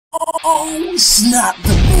Oh snap,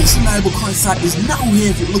 the most reliable coin site is now here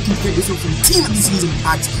if you're looking to get yourself some Team of the Season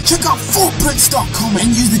packs. Check out 4prints.com and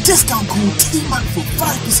use the discount code TMAC for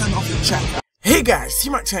 5% off your checkout. Hey guys,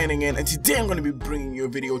 TMAC signing in, and today I'm going to be bringing you a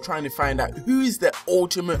video trying to find out who is the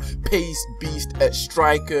ultimate pace beast at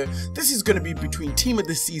striker. This is going to be between Team of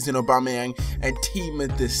the Season Aubameyang and Team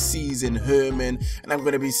of the Season Herman, and I'm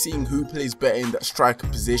going to be seeing who plays better in that striker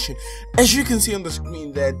position. As you can see on the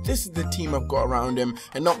screen there, this is the team I've got around him,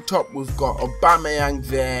 and up top we've got Aubameyang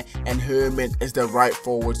there and Herman as the right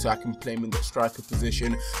forward, so I can play him in that striker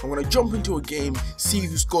position. I'm going to jump into a game, see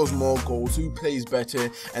who scores more goals, who plays better,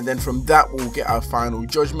 and then from that we'll get our final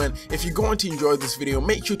judgment. If you're going to enjoy this video,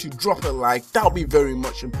 make sure to drop a like. That'll be very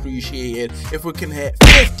much appreciated. If we can hit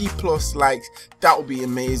 50 plus likes, that would be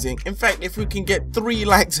amazing. In fact, if we can get 3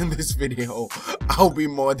 likes in this video, I'll be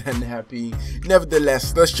more than happy.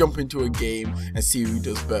 Nevertheless, let's jump into a game and see who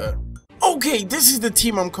does better. Okay, this is the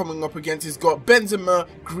team I'm coming up against. It's got Benzema,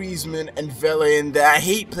 Griezmann, and Vela in there. I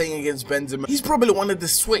hate playing against Benzema. He's probably one of the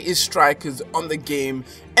sweatiest strikers on the game.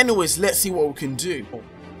 Anyways, let's see what we can do.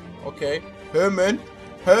 Okay, Herman,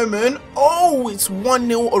 oh, it's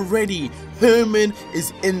 1-0 already. Herman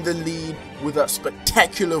is in the lead with that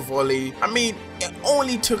spectacular volley. I mean, it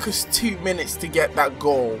only took us 2 minutes to get that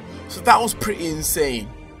goal, so that was pretty insane.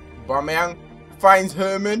 Aubameyang finds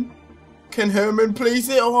Herman. Can Herman place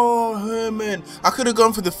it? Oh, Herman. I could have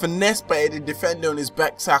gone for the finesse, but I had a defender on his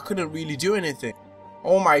back, so I couldn't really do anything.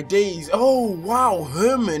 Oh my days. Oh wow,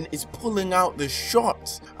 Herman is pulling out the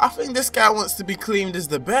shots. I think this guy wants to be claimed as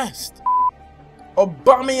the best.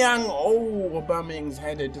 Aubameyang, oh, Aubameyang's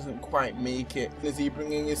header doesn't quite make it. Is he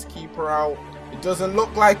bringing his keeper out? It doesn't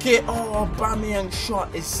look like it. Oh, Aubameyang's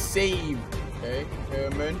shot is saved. Okay,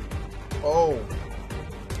 Herman. Oh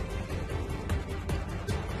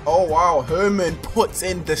wow, Herman puts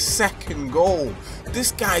in the second goal.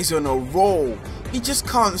 This guy's on a roll. He just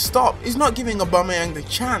can't stop. He's not giving Aubameyang the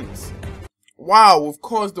chance. Wow, we've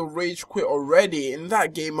caused a rage quit already. In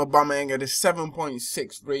that game, Aubameyang had a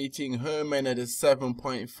 7.6 rating, Herman had a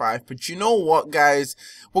 7.5. But you know what, guys?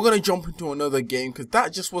 We're going to jump into another game because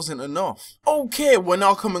that just wasn't enough. Okay, we're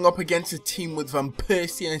now coming up against a team with Van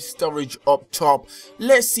Persie and Sturridge up top.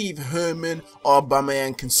 Let's see if Herman or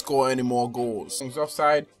Aubameyang can score any more goals. He's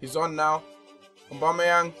offside. He's on now.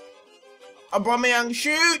 Aubameyang,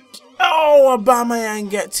 shoot! Oh, Aubameyang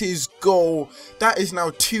gets his goal. That is now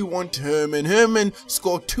 2-1 to Herman. Herman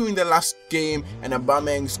scored 2 in the last game, and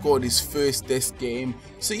Aubameyang scored his first this game.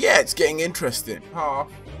 So yeah, it's getting interesting. Half.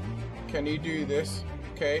 Can he do this?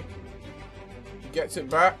 Okay. Gets it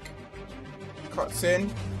back. Cuts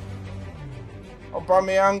in.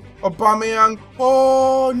 Aubameyang.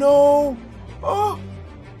 Oh no! Oh!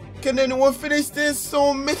 Can anyone finish this?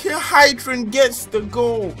 So Mickey Hydran gets the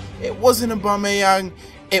goal. It wasn't Aubameyang,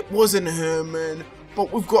 it wasn't Herman,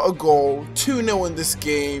 but we've got a goal. 2-0 in this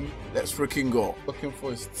game. Let's freaking go. Looking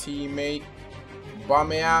for his teammate.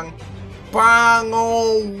 Aubameyang. Bang!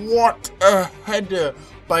 Oh, what a header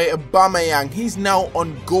by Aubameyang. He's now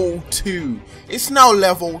on goal 2. It's now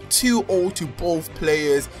level 2-0 to both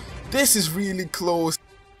players. This is really close.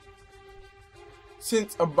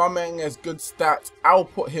 Since Aubameyang has good stats, I'll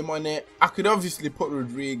put him on it. I could obviously put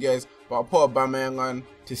Rodriguez, but I'll put Aubameyang on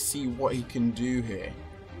to see what he can do here.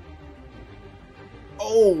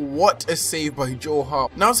 Oh, what a save by Joe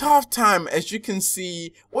Hart. Now it's half time. As you can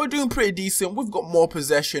see, we're doing pretty decent. We've got more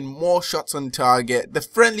possession, more shots on target. The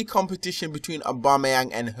friendly competition between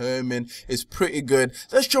Aubameyang and Herman is pretty good.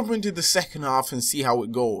 Let's jump into the second half and see how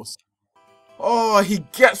it goes. Oh, he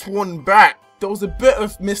gets one back. There was a bit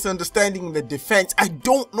of misunderstanding in the defense. I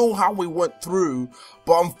don't know how we went through,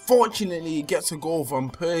 but unfortunately he gets a goal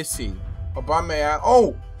from Persie. Aubameyang,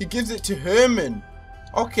 oh, he gives it to Herman.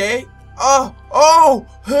 Okay. Oh,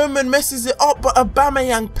 Herman messes it up, but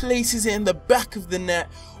Aubameyang places it in the back of the net.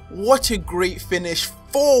 What a great finish.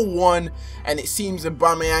 4-1, and it seems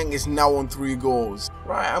Aubameyang is now on 3 goals.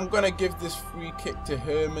 Right, I'm going to give this free kick to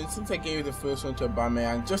Herman since I gave the first one to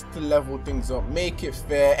Aubameyang just to level things up, make it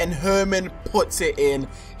fair, and Herman puts it in.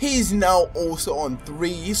 He's now also on 3.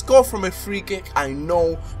 He scored from a free kick, I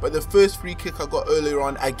know, but the first free kick I got earlier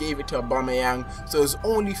on, I gave it to Aubameyang, so it's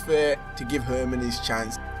only fair to give Herman his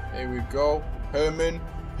chance. Here we go,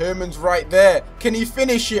 Herman's right there. Can he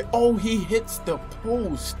finish it? Oh, he hits the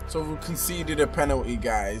post. So we conceded a penalty,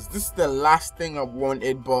 guys. This is the last thing I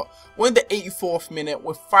wanted, but we're in the 84th minute.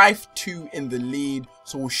 We're 5-2 in the lead,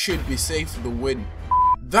 so we should be safe for the win.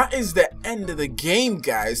 That is the end of the game,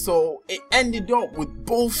 guys. So it ended up with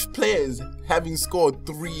both players having scored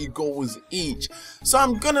 3 goals each. So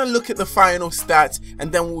I'm gonna look at the final stats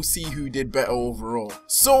and then we'll see who did better overall.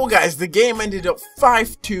 So guys, the game ended up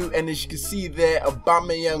 5-2, and as you can see there,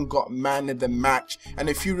 Aubameyang got man of the match. And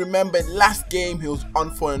if you remember last game, he was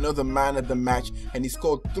on for another man of the match and he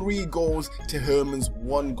scored 3 goals to Herman's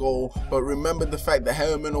 1 goal. But remember the fact that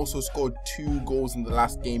Herman also scored 2 goals in the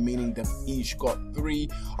last game, meaning they each got 3.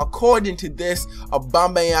 According to this,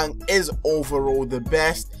 Aubameyang is overall the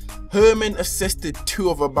best. Herman assisted 2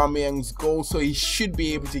 of Aubameyang's goals, so he should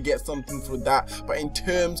be able to get something for that. But in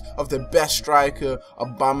terms of the best striker,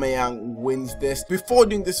 Aubameyang wins this. Before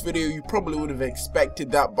doing this video, you probably would have expected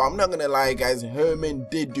that, but I'm not gonna lie guys, Herman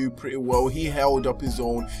did do pretty well. He held up his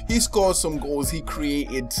own, he scored some goals, he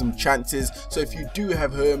created some chances. So if you do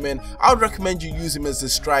have Herman, I would recommend you use him as a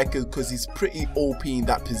striker because he's pretty OP in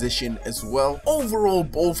that position as well. Overall,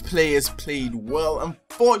 both players played well.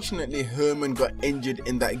 Unfortunately, Herman got injured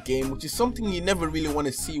in that game, which is something you never really want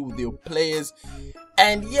to see with your players.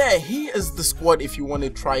 And yeah, here is the squad if you want to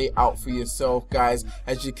try it out for yourself guys.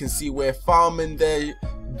 As you can see, we're farming there,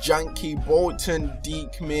 Janky, Bolton,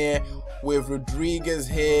 Diekmeer, with Rodriguez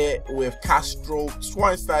here, with Castro,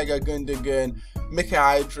 Schweinsteiger, Gundogan,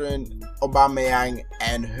 Mkhitaryan, Aubameyang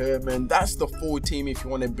and Herman. That's the full team if you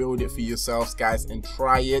want to build it for yourselves guys and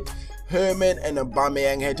try it. Herman and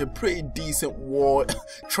Aubameyang had a pretty decent war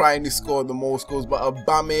trying to score the most goals, but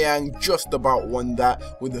Aubameyang just about won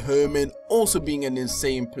that, with Herman also being an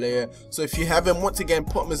insane player. So if you have him, once again,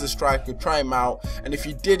 put him as a striker, try him out. And if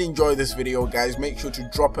you did enjoy this video guys, make sure to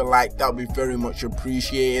drop a like, that would be very much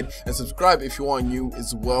appreciated, and subscribe if you are new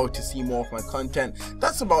as well to see more of my content.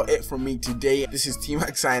 That's about it from me today. This is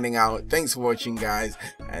T-Mac signing out. Thanks for watching guys,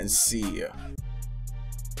 and see ya.